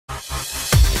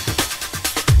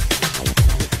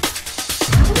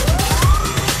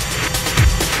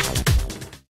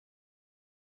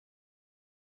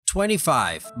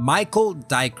25. Michael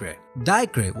Dacre.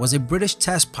 Dacre was a British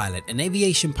test pilot and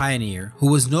aviation pioneer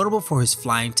who was notable for his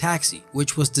flying taxi,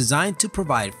 which was designed to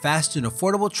provide fast and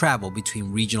affordable travel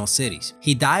between regional cities.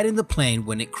 He died in the plane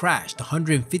when it crashed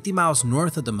 150 miles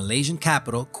north of the Malaysian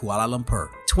capital, Kuala Lumpur.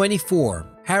 24.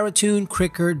 Haroutune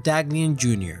Krikor Daghlian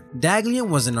Jr. Daghlian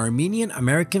was an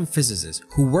Armenian-American physicist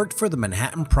who worked for the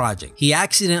Manhattan Project. He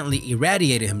accidentally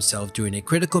irradiated himself during a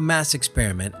critical mass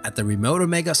experiment at the remote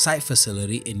Omega site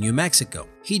facility in New Mexico.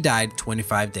 He died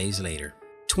 25 days later.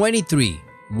 23.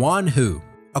 Wan Hu.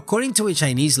 According to a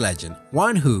Chinese legend,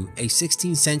 Wan Hu, a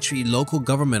 16th century local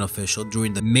government official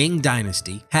during the Ming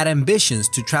Dynasty, had ambitions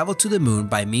to travel to the moon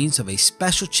by means of a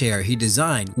special chair he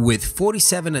designed with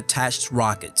 47 attached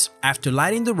rockets. After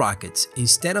lighting the rockets,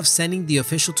 instead of sending the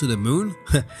official to the moon,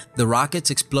 the rockets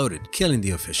exploded, killing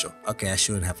the official. Okay, I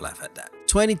shouldn't have laughed at that.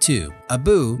 22.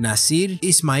 Nasr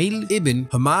Isma'il ibn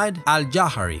Hammad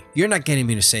al-Jawhari. You're not getting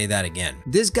me to say that again.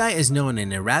 This guy is known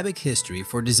in Arabic history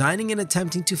for designing and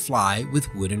attempting to fly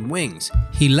with wooden wings.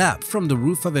 He leapt from the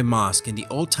roof of a mosque in the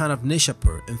old town of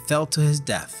Nishapur and fell to his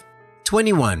death.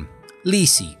 21.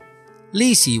 Lisi.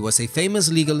 Lisi was a famous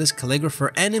legalist,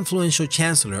 calligrapher, and influential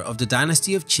chancellor of the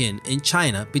dynasty of Qin in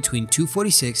China between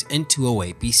 246 and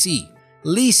 208 BC.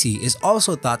 Lisi is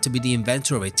also thought to be the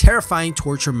inventor of a terrifying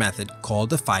torture method called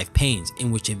the 5 pains,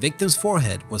 in which a victim's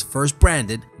forehead was first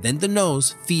branded, then the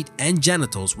nose, feet, and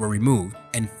genitals were removed,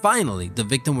 and finally the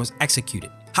victim was executed.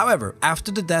 However,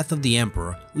 after the death of the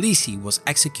emperor, Lisi was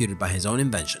executed by his own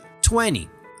invention. 20.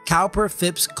 Cowper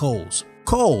Phipps Coles.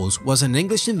 Coles was an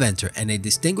English inventor and a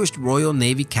distinguished Royal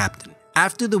Navy captain.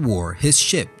 After the war, his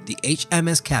ship, the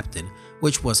HMS Captain,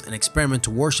 which was an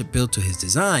experimental warship built to his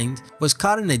design, was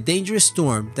caught in a dangerous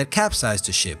storm that capsized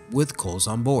the ship with Coles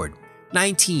on board.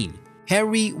 19.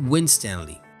 Henry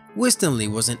Winstanley. Winstanley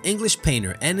was an English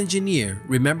painter and engineer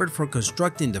remembered for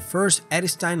constructing the first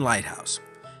Eddystone lighthouse.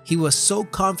 He was so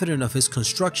confident of his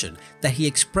construction that he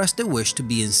expressed a wish to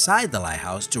be inside the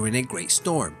lighthouse during a great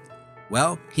storm.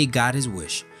 Well, he got his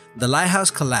wish. The lighthouse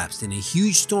collapsed in a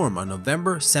huge storm on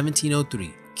November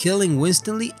 1703, killing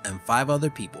Winstanley and 5 other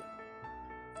people.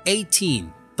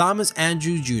 18. Thomas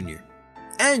Andrew Jr.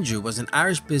 Andrew was an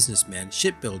Irish businessman,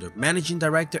 shipbuilder, managing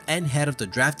director, and head of the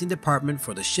drafting department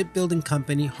for the shipbuilding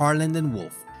company Harland &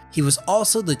 Wolff. He was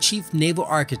also the chief naval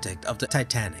architect of the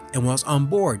Titanic and was on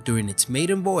board during its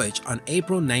maiden voyage on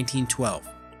April 1912.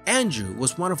 Andrew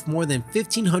was one of more than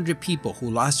 1,500 people who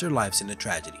lost their lives in the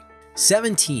tragedy.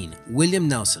 17. William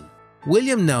Nelson.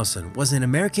 William Nelson was an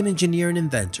American engineer and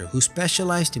inventor who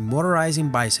specialized in motorizing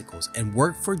bicycles and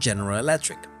worked for General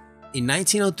Electric. In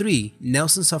 1903,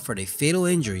 Nelson suffered a fatal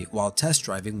injury while test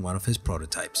driving one of his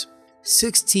prototypes.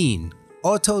 16.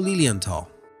 Otto Lilienthal.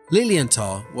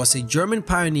 Lilienthal was a German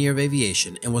pioneer of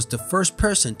aviation and was the first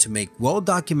person to make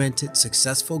well-documented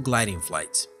successful gliding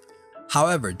flights.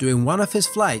 However, during one of his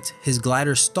flights, his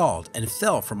glider stalled and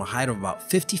fell from a height of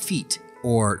about 50 feet,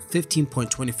 or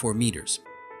 15.24 meters.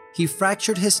 He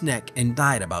fractured his neck and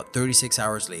died about 36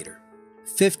 hours later.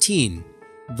 15.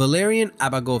 Valerian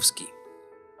Abagovsky.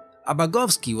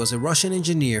 Abagovsky was a Russian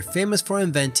engineer famous for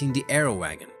inventing the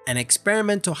Aerowagon, an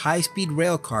experimental high-speed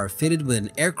rail car fitted with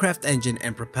an aircraft engine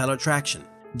and propeller traction.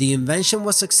 The invention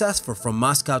was successful from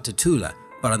Moscow to Tula,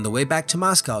 but on the way back to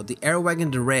Moscow, the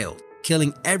Aerowagon derailed,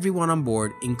 killing everyone on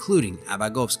board, including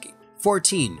Abagovsky.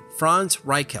 14. Franz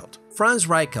Reichelt. Franz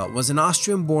Reichelt was an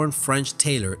Austrian-born French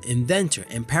tailor, inventor,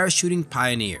 and parachuting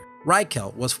pioneer.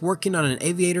 Reichelt was working on an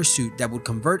aviator suit that would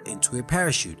convert into a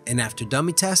parachute, and after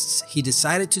dummy tests, he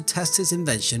decided to test his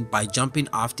invention by jumping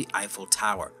off the Eiffel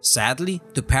Tower. Sadly,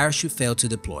 the parachute failed to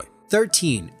deploy.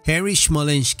 13. Henry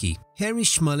Smolenski. Henry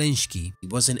Smolenski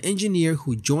was an engineer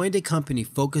who joined a company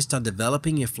focused on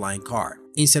developing a flying car.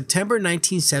 In September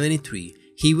 1973,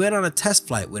 he went on a test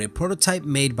flight with a prototype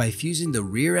made by fusing the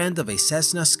rear end of a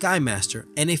Cessna Skymaster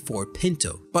and a Ford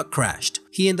Pinto, but crashed.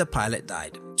 He and the pilot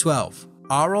died. 12.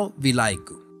 Aurel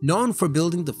Vilaicu. Known for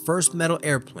building the first metal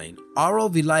airplane,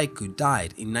 Aurel Vilaicu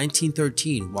died in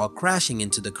 1913 while crashing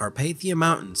into the Carpathian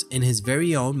Mountains in his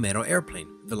very own metal airplane,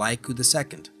 Vilaicu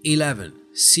II. 11.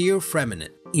 Sieur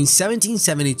Freminet. In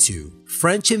 1772,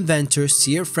 French inventor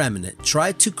Sieur Freminet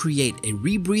tried to create a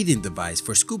rebreathing device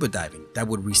for scuba diving that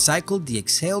would recycle the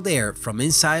exhaled air from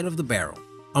inside of the barrel.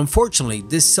 Unfortunately,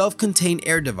 this self-contained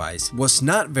air device was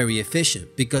not very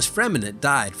efficient because Freminet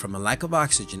died from a lack of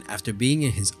oxygen after being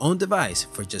in his own device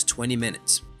for just 20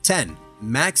 minutes. 10.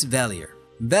 Max Vellier.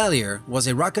 Vallier was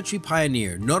a rocketry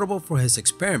pioneer notable for his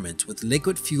experiments with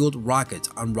liquid-fueled rockets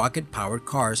on rocket-powered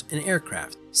cars and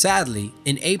aircraft. Sadly,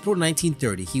 in April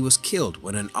 1930, he was killed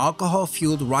when an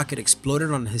alcohol-fueled rocket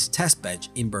exploded on his test bench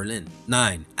in Berlin.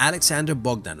 9. Alexander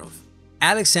Bogdanov.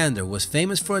 Alexander was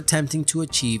famous for attempting to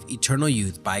achieve eternal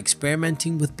youth by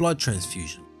experimenting with blood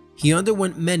transfusion. He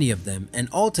underwent many of them, and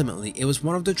ultimately it was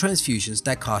one of the transfusions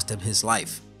that cost him his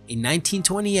life. In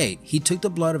 1928, he took the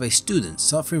blood of a student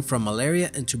suffering from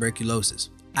malaria and tuberculosis.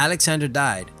 Alexander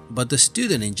died, but the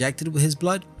student injected with his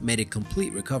blood made a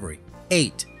complete recovery.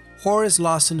 8. Horace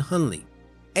Lawson Hunley.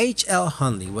 H.L.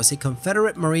 Hunley was a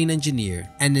Confederate Marine engineer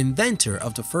and inventor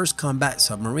of the first combat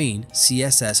submarine,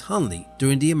 CSS Hunley,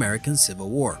 during the American Civil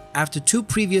War. After 2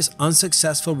 previous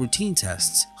unsuccessful routine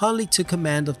tests, Hunley took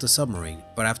command of the submarine,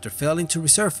 but after failing to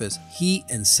resurface, he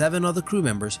and 7 other crew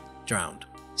members drowned.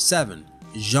 7.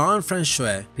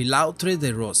 Jean-François Pilatre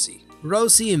de Rossi.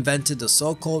 Rossi invented the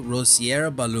so-called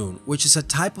Rosiera balloon, which is a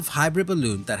type of hybrid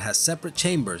balloon that has separate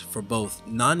chambers for both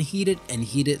non-heated and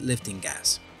heated lifting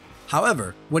gas.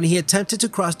 However, when he attempted to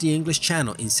cross the English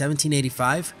Channel in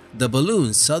 1785, the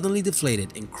balloon suddenly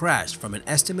deflated and crashed from an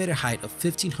estimated height of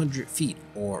 1,500 feet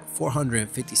or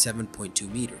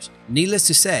 457.2 meters. Needless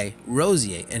to say,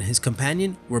 Rosier and his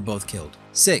companion were both killed.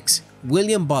 6.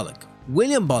 William Bullock.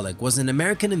 William Bullock was an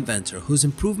American inventor whose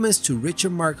improvements to Richard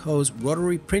Mark Hoe's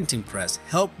rotary printing press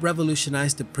helped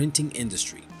revolutionize the printing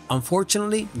industry.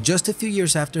 Unfortunately, just a few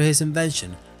years after his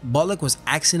invention, Bullock was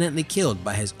accidentally killed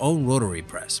by his own rotary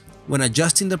press. When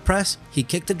adjusting the press, he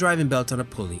kicked the driving belt on a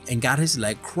pulley and got his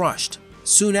leg crushed.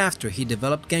 Soon after, he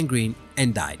developed gangrene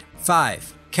and died.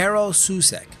 5. Carol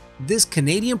Susek. This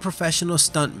Canadian professional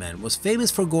stuntman was famous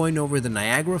for going over the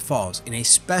Niagara Falls in a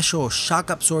special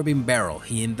shock-absorbing barrel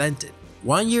he invented.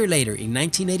 1 year later, in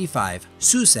 1985,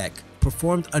 Susek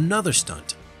performed another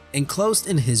stunt. Enclosed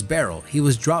in his barrel, he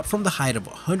was dropped from the height of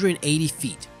 180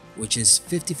 feet, which is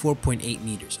 54.8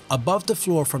 meters, above the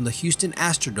floor from the Houston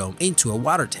Astrodome into a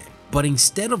water tank. But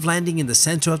instead of landing in the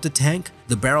center of the tank,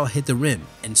 the barrel hit the rim,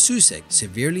 and Susek,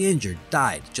 severely injured,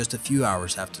 died just a few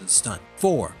hours after the stunt.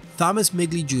 4. Thomas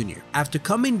Migley Jr. After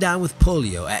coming down with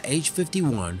polio at age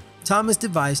 51, Thomas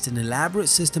devised an elaborate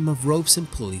system of ropes and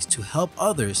pulleys to help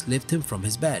others lift him from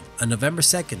his bed. On November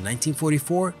 2,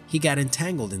 1944, he got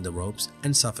entangled in the ropes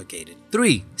and suffocated.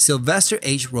 3. Sylvester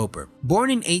H. Roper.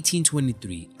 Born in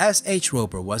 1823, S. H.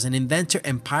 Roper was an inventor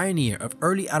and pioneer of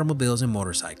early automobiles and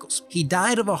motorcycles. He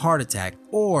died of a heart attack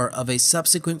or of a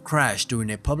subsequent crash during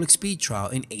a public speed trial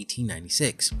in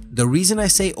 1896. The reason I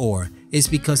say "or" is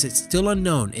because it's still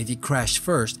unknown if he crashed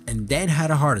first and then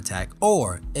had a heart attack,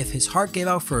 or if his heart gave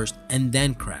out first and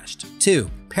then crashed. 2.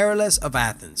 Perillus of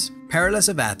Athens. Perillus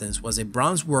of Athens was a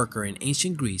bronze worker in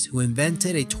ancient Greece who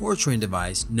invented a torturing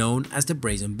device known as the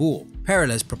brazen bull.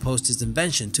 Perillus proposed his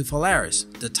invention to Phalaris,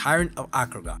 the tyrant of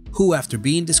Acraga, who, after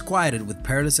being disquieted with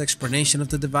Perillus' explanation of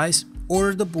the device,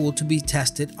 ordered the bull to be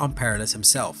tested on Perillus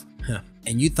himself.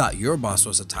 And you thought your boss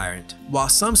was a tyrant. While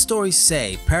some stories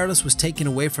say Perillus was taken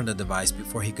away from the device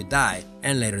before he could die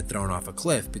and later thrown off a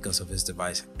cliff because of his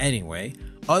device anyway,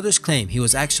 others claim he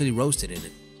was actually roasted in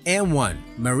it. And 1.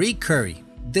 Marie Curie.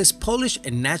 This Polish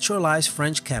and naturalized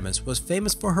French chemist was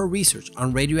famous for her research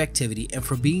on radioactivity and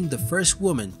for being the first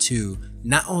woman to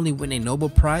not only win a Nobel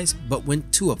Prize, but win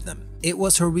 2 of them. It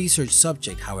was her research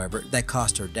subject, however, that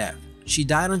caused her death. She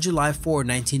died on July 4,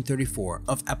 1934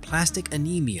 of aplastic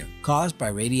anemia caused by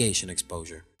radiation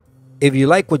exposure. If you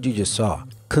like what you just saw,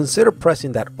 consider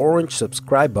pressing that orange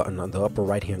subscribe button on the upper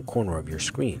right hand corner of your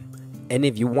screen. And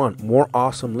if you want more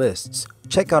awesome lists,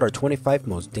 check out our 25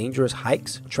 most dangerous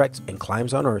hikes, treks, and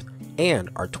climbs on Earth, and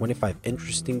our 25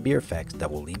 interesting beer facts that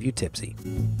will leave you tipsy.